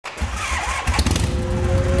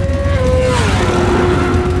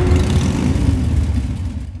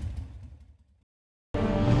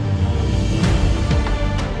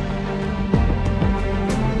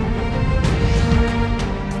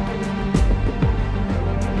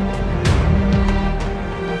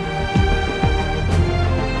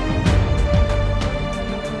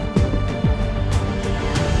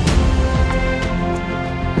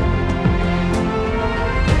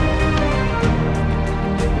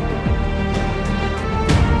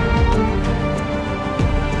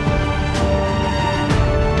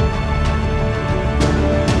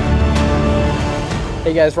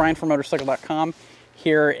Hey guys, Ryan from Motorcycle.com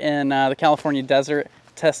here in the California desert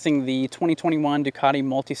testing the 2021 Ducati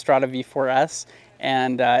Multistrada V4S,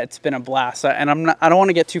 and it's been a blast. I don't want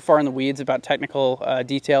to get too far in the weeds about technical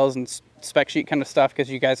details and spec sheet kind of stuff, because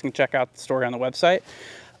you guys can check out the story on the website.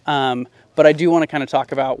 But I do want to kind of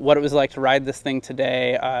talk about what it was like to ride this thing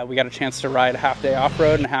today. We got a chance to ride a half day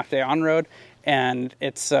off-road and a half day on-road, and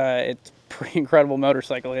it's pretty incredible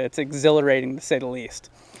motorcycle. It's exhilarating to say the least.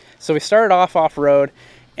 So we started off-road,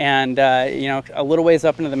 and you know, a little ways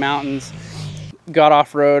up into the mountains, got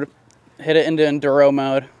off-road, hit it into enduro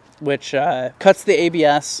mode, which cuts the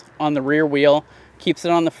ABS on the rear wheel, keeps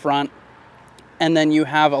it on the front, and then you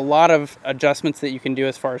have a lot of adjustments that you can do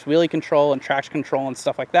as far as wheelie control and traction control and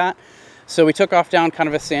stuff like that. So we took off down kind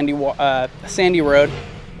of a sandy road,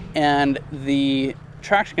 and the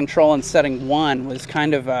traction control in setting 1 was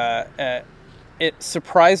kind of it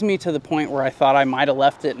surprised me to the point where I thought I might have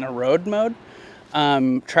left it in a road mode.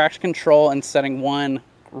 Traction control in setting 1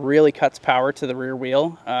 really cuts power to the rear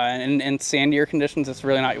wheel. In sandier conditions, it's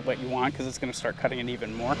really not what you want, because it's going to start cutting it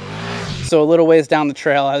even more. So a little ways down the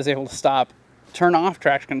trail, I was able to stop, turn off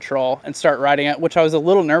traction control, and start riding it, which I was a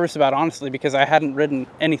little nervous about, honestly, because I hadn't ridden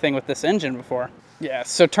anything with this engine before. Yeah,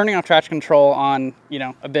 so turning off traction control on, you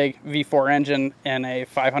know, a big V4 engine and a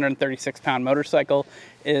 536-pound motorcycle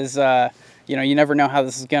is, you know, you never know how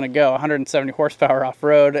this is going to go. 170 horsepower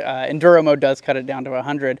off-road. Enduro mode does cut it down to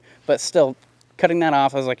 100, but still, cutting that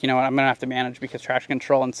off, I was like, you know what, I'm going to have to manage, because traction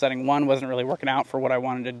control in setting 1 wasn't really working out for what I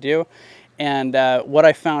wanted to do. And what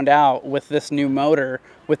I found out with this new motor,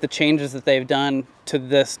 with the changes that they've done to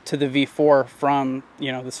the V4 from,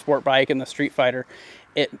 you know, the sport bike and the street fighter,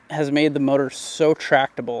 it has made the motor so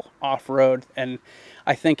tractable off-road. And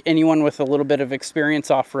I think anyone with a little bit of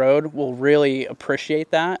experience off-road will really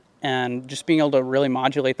appreciate that. And just being able to really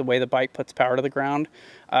modulate the way the bike puts power to the ground,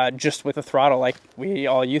 just with a throttle like we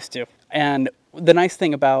all used to. And the nice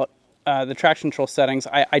thing about the traction control settings,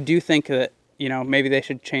 I do think that, you know, maybe they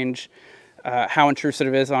should change how intrusive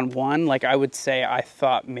it is on 1. Like, I would say I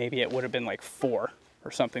thought maybe it would have been like 4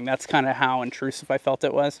 or something. That's kind of how intrusive I felt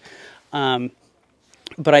it was.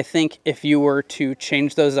 But I think if you were to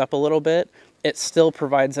change those up a little bit, it still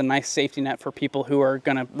provides a nice safety net for people who are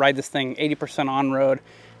going to ride this thing 80% on-road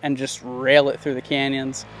and just rail it through the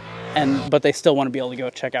canyons, but they still want to be able to go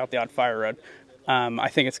check out the odd fire road. I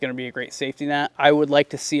think it's going to be a great safety net. I would like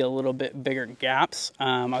to see a little bit bigger gaps.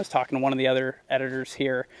 I was talking to one of the other editors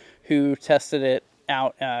here who tested it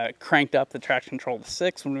out, cranked up the traction control to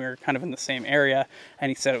 6 when we were kind of in the same area, and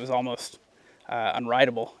he said it was almost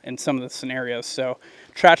unrideable in some of the scenarios. So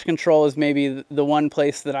traction control is maybe the one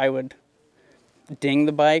place that I would ding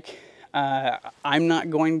the bike. I'm not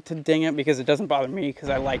going to ding it because it doesn't bother me, because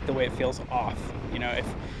I like the way it feels off. You know, if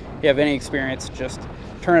you have any experience, just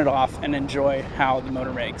turn it off and enjoy how the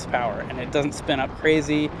motor makes power, and it doesn't spin up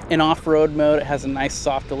crazy. In off-road mode, it has a nice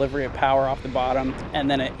soft delivery of power off the bottom, and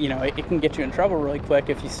then it, you know, it can get you in trouble really quick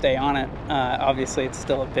if you stay on it. Obviously, it's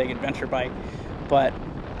still a big adventure bike, but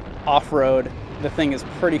off-road, the thing is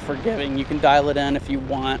pretty forgiving. You can dial it in if you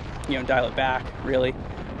want, you know, dial it back, really.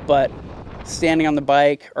 But standing on the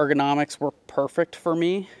bike, ergonomics were perfect for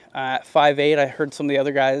me. At 5'8", I heard some of the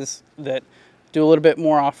other guys that do a little bit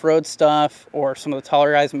more off-road stuff, or some of the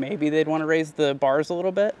taller guys, maybe they'd want to raise the bars a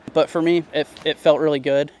little bit. But for me, it felt really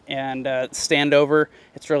good. And stand over,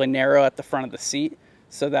 it's really narrow at the front of the seat,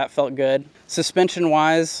 so that felt good.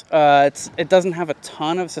 Suspension-wise, it doesn't have a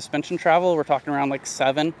ton of suspension travel. We're talking around like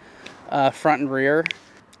 7 front and rear.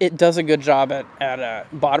 It does a good job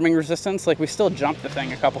at bottoming resistance. Like, we still jumped the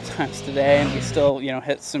thing a couple times today, and we still, you know,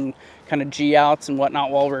 hit some kind of G-outs and whatnot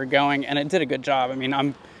while we were going, and it did a good job. I mean,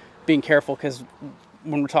 I'm being careful, because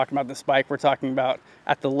when we're talking about this bike, we're talking about,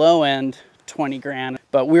 at the low end, 20 grand.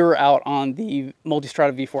 But we were out on the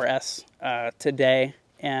Multistrada V4S today,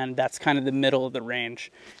 and that's kind of the middle of the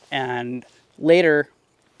range. And later,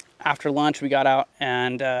 after lunch, we got out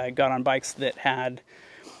and got on bikes that had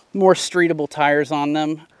more streetable tires on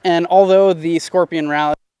them. And although the Scorpion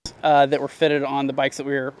rallies that were fitted on the bikes that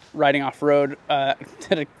we were riding off-road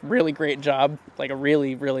did a really great job, like a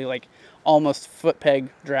really, really, like, almost foot peg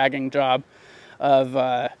dragging job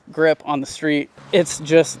of grip on the street, it's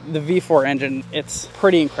just the V4 engine, it's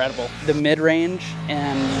pretty incredible. The mid-range,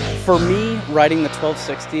 and for me, riding the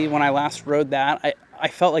 1260, when I last rode that, I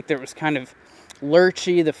felt like there was kind of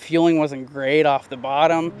lurchy, the fueling wasn't great off the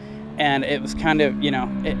bottom, and it was kind of, you know,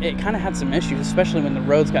 it kind of had some issues, especially when the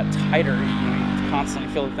roads got tighter. You know, you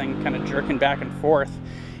constantly feel the thing kind of jerking back and forth,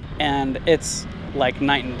 and it's like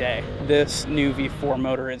night and day. This new V4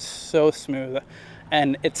 motor is so smooth,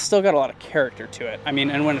 and it's still got a lot of character to it. I mean,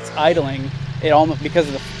 and when it's idling, it almost,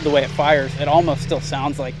 because of the way it fires, it almost still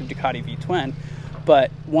sounds like the Ducati V-twin.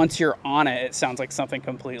 But once you're on it, it sounds like something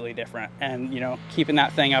completely different. And, you know, keeping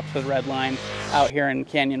that thing up to the red line out here in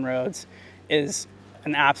canyon roads is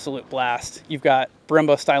an absolute blast. You've got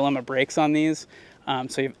Brembo Stylema brakes on these,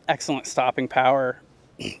 so you have excellent stopping power.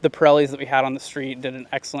 The Pirellis that we had on the street did an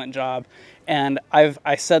excellent job. And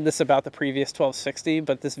I said this about the previous 1260,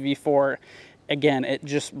 but this V4, again, it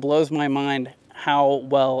just blows my mind how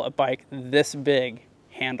well a bike this big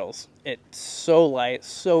handles. It's so light,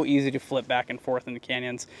 so easy to flip back and forth in the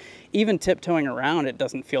canyons. Even tiptoeing around, it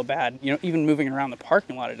doesn't feel bad. You know, even moving around the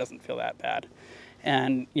parking lot, it doesn't feel that bad.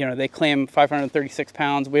 And, you know, they claim 536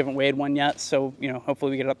 pounds. We haven't weighed one yet, so, you know,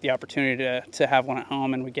 hopefully we get the opportunity to have one at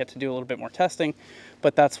home and we get to do a little bit more testing.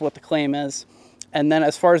 But that's what the claim is. And then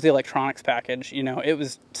as far as the electronics package, you know, it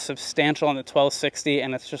was substantial on the 1260,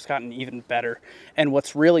 and it's just gotten even better. And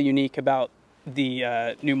what's really unique about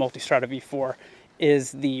the new Multistrada V4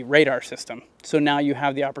 is the radar system. So now you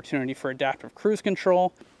have the opportunity for adaptive cruise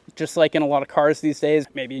control, just like in a lot of cars these days,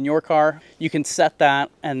 maybe in your car. You can set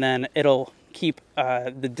that, and then it'll keep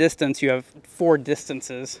the distance. You have 4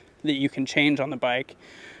 distances that you can change on the bike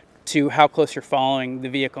to how close you're following the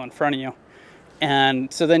vehicle in front of you.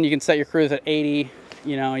 And so then you can set your cruise at 80,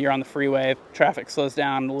 you know, you're on the freeway, traffic slows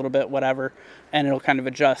down a little bit, whatever, and it'll kind of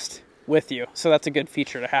adjust with you. So that's a good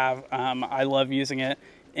feature to have. I love using it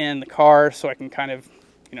in the car so I can kind of,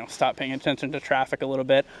 you know, stop paying attention to traffic a little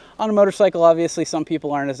bit. On a motorcycle, obviously, some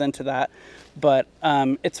people aren't as into that, but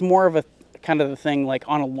it's more of a kind of the thing like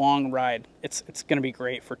on a long ride. It's going to be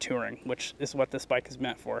great for touring, which is what this bike is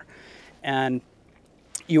meant for. And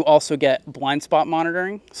you also get blind spot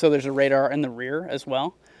monitoring. So there's a radar in the rear as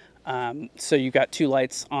well. So you've got 2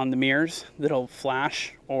 lights on the mirrors that'll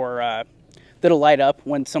flash or that'll light up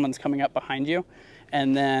when someone's coming up behind you.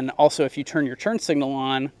 And then also if you turn your turn signal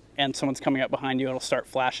on and someone's coming up behind you, it'll start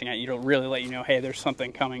flashing at you. It'll really let you know, hey, there's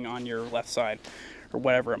something coming on your left side or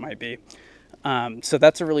whatever it might be. So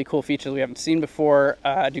that's a really cool feature that we haven't seen before.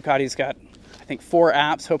 Ducati's got, I think, 4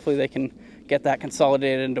 apps. Hopefully they can get that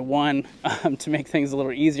consolidated into one to make things a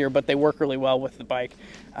little easier, but they work really well with the bike.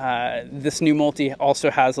 This new Multi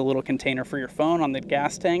also has a little container for your phone on the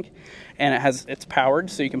gas tank, and it's powered,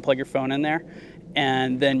 so you can plug your phone in there.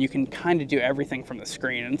 And then you can kind of do everything from the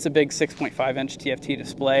screen. And it's a big 6.5-inch TFT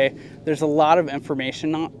display. There's a lot of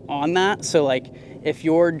information on that. So like if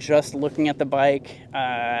you're just looking at the bike,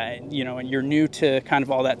 you know, and you're new to kind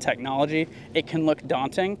of all that technology, it can look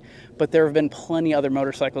daunting. But there have been plenty other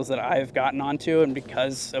motorcycles that I've gotten onto, and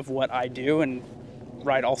because of what I do and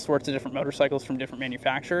ride all sorts of different motorcycles from different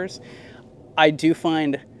manufacturers, I do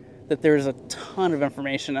find that there's a ton of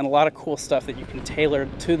information and a lot of cool stuff that you can tailor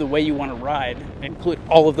to the way you want to ride. Include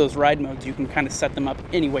all of those ride modes. You can kind of set them up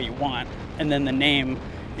any way you want. And then the name,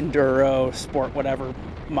 Enduro, Sport, whatever,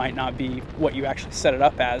 might not be what you actually set it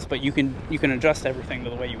up as, but you can adjust everything to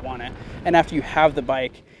the way you want it. And after you have the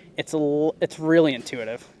bike, it's really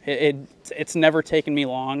intuitive. It's never taken me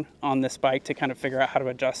long on this bike to kind of figure out how to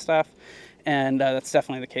adjust stuff. And that's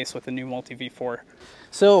definitely the case with the new Multi V4.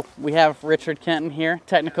 So we have Richard Kenton here,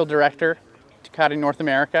 Technical Director, Ducati North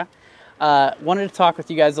America. Wanted to talk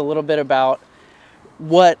with you guys a little bit about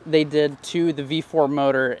what they did to the V4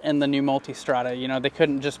 motor in the new Multistrada. You know, they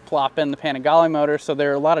couldn't just plop in the Panigale motor, so there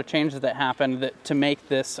are a lot of changes that happened to make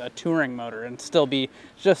this a touring motor and still be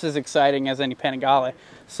just as exciting as any Panigale.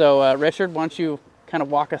 So Richard, why don't you kind of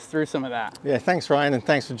walk us through some of that? Yeah, thanks Ryan, and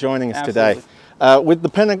thanks for joining us Absolutely. today. With the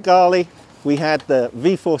Panigale, we had the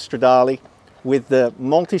V4 Stradale. With the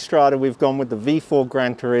Multistrada, we've gone with the V4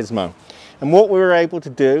 Granturismo. And what we were able to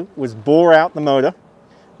do was bore out the motor.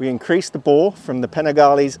 We increased the bore from the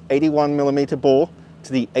Panigale's 81mm bore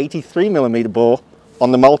to the 83mm bore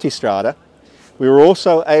on the Multistrada. We were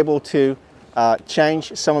also able to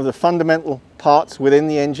change some of the fundamental parts within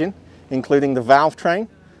the engine, including the valve train.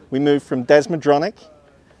 We moved from Desmodronic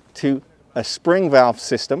to a spring valve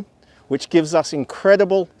system, which gives us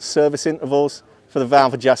incredible service intervals for the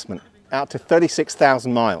valve adjustment, out to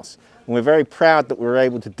 36,000 miles. And we're very proud that we were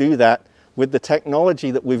able to do that with the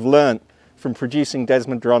technology that we've learned from producing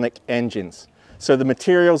Desmodronic engines. So the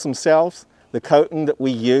materials themselves, the coating that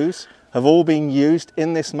we use, have all been used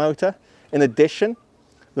in this motor. In addition,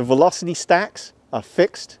 the velocity stacks are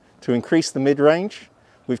fixed to increase the mid-range.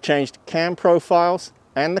 We've changed cam profiles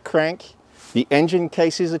and the crank. The engine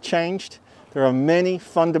cases are changed. There are many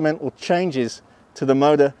fundamental changes to the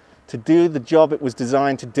motor to do the job it was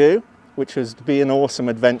designed to do, which was to be an awesome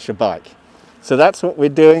adventure bike. So that's what we're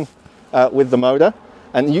doing with the motor.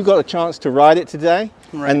 And you got a chance to ride it today.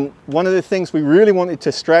 Right. And one of the things we really wanted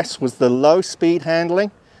to stress was the low speed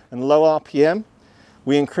handling and low RPM.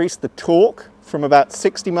 We increased the torque from about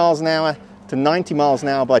 60 miles an hour to 90 miles an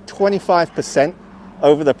hour by 25%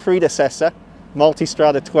 over the predecessor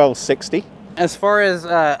Multistrada 1260. As far as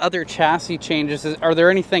other chassis changes, are there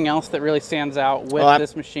anything else that really stands out with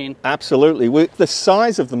this machine? Absolutely. With the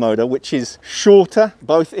size of the motor, which is shorter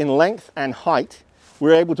both in length and height,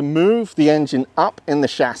 we're able to move the engine up in the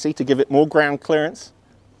chassis to give it more ground clearance,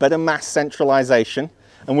 better mass centralization,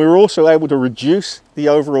 and we were also able to reduce the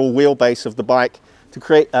overall wheelbase of the bike to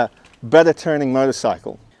create a better turning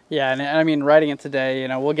motorcycle. Yeah, and I mean, riding it today, you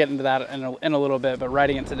know, we'll get into that in a little bit, but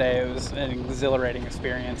riding it today, it was an exhilarating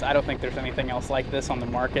experience. I don't think there's anything else like this on the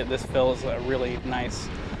market. This fills a really nice,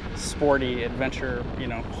 sporty adventure, you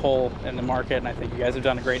know, hole in the market, and I think you guys have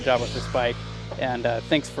done a great job with this bike. And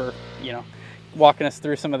thanks for, you know, walking us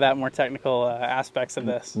through some of that more technical aspects of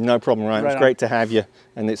this. No problem, Ryan. It's great to have you,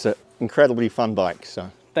 and it's an incredibly fun bike.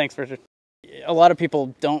 So thanks, Richard. A lot of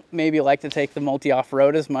people don't maybe like to take the multi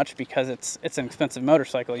off-road as much because it's an expensive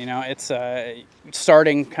motorcycle. You know, it's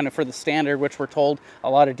starting kind of for the standard, which we're told a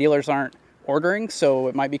lot of dealers aren't ordering, so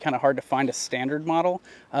it might be kind of hard to find a standard model.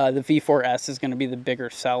 The V4S is going to be the bigger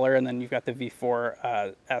seller, and then you've got the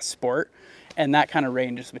V4 S Sport, and that kind of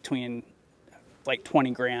ranges between like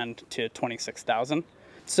 20 grand to 26,000.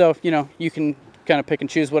 So, you know, you can kind of pick and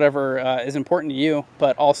choose whatever is important to you,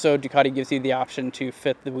 but also Ducati gives you the option to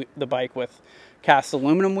fit the bike with cast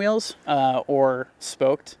aluminum wheels or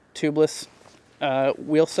spoked tubeless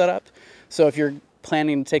wheel setup. So if you're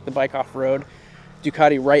planning to take the bike off-road,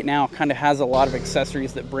 Ducati right now kind of has a lot of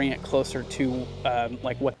accessories that bring it closer to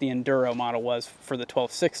like what the Enduro model was for the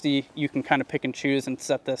 1260. You can kind of pick and choose and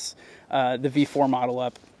set this, the V4 model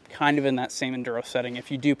up kind of in that same Enduro setting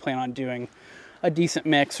if you do plan on doing a decent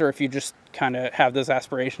mix, or if you just kind of have those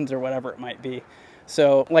aspirations or whatever it might be.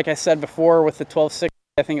 So like I said before, with the 1260,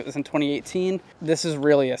 I think it was in 2018, this is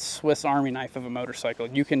really a Swiss Army knife of a motorcycle.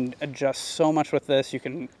 You can adjust so much with this. You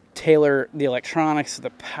can tailor the electronics, the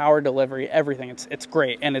power delivery, everything. It's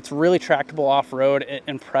great, and it's really tractable off-road. It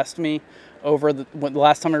impressed me over the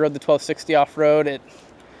last time I rode the 1260 off-road.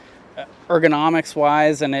 Ergonomics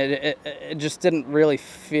wise, and it just didn't really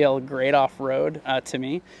feel great off-road to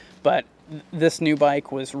me. But this new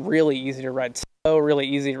bike was really easy to ride slow, really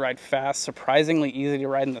easy to ride fast, surprisingly easy to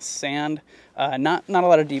ride in the sand. Not a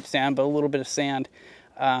lot of deep sand, but a little bit of sand.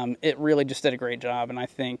 It really just did a great job, and I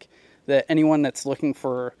think that anyone that's looking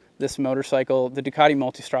for this motorcycle, the Ducati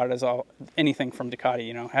Multistrada is anything from Ducati,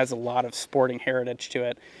 you know, has a lot of sporting heritage to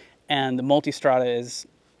it, and the Multistrada is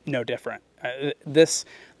no different.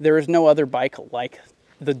 There is no other bike like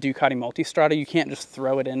the Ducati Multistrada. You can't just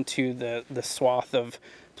throw it into the swath of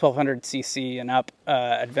 1200cc and up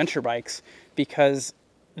adventure bikes, because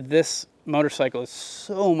this motorcycle is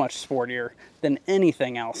so much sportier than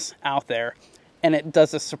anything else out there, and it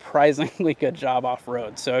does a surprisingly good job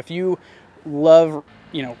off-road. So if you love,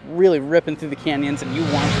 you know, really ripping through the canyons, and you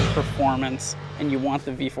want performance, and you want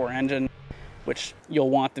the V4 engine, which you'll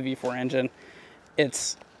want the V4 engine,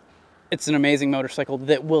 it's an amazing motorcycle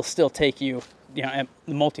that will still take you, you know, at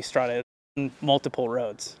the Multistrada, multiple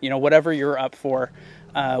roads. You know, whatever you're up for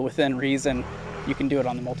within reason, you can do it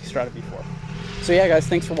on the Multistrada V4. So yeah, guys,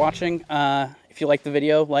 thanks for watching. If you like the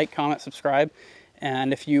video, like, comment, subscribe.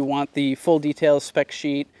 And if you want the full details, spec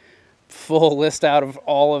sheet, full list out of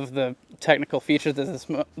all of the technical features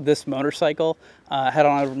of this motorcycle, head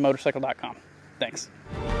on over to Motorcycle.com. Thanks.